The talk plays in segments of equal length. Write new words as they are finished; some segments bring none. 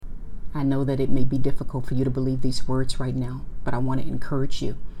I know that it may be difficult for you to believe these words right now, but I want to encourage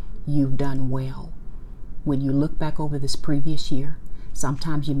you. You've done well. When you look back over this previous year,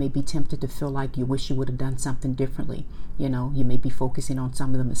 sometimes you may be tempted to feel like you wish you would have done something differently. You may be focusing on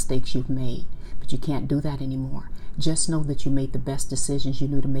some of the mistakes you've made, but you can't do that anymore. Just know that you made the best decisions you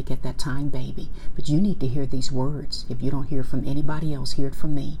knew to make at that time, baby. But you need to hear these words. If you don't hear it from anybody else, hear it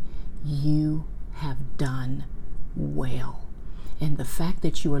from me. You have done well. And the fact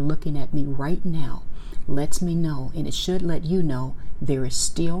that you are looking at me right now lets me know, and it should let you know, there is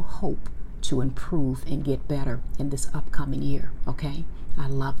still hope to improve and get better in this upcoming year. Okay? I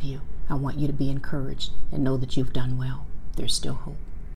love you. I want you to be encouraged and know that you've done well. There's still hope.